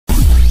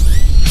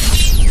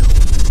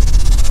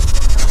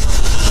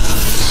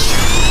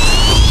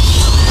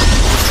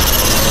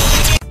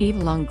Eva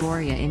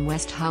Longoria in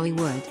West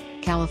Hollywood,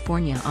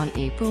 California on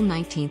April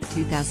 19,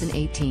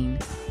 2018.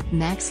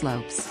 Max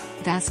Lopes,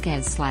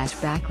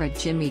 Vasquez/Baccarat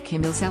Jimmy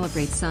Kimmel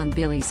celebrates son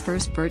Billy's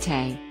first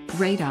birthday.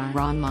 Radar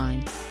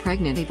Online,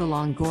 pregnant Eva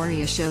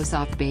Longoria shows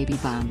off baby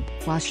bump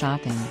while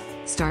shopping.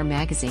 Star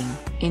Magazine,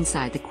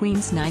 inside the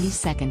Queen's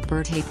 92nd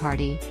birthday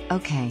party.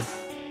 OK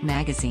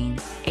Magazine,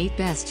 8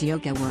 best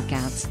yoga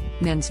workouts,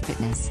 men's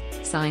fitness.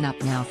 Sign up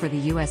now for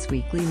the US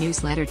weekly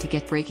newsletter to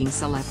get breaking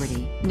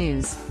celebrity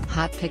news,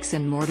 hot pics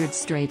and mortared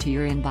straight to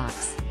your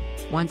inbox.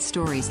 Want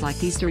stories like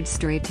these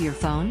straight to your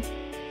phone?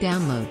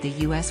 Download the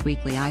US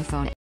Weekly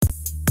iPhone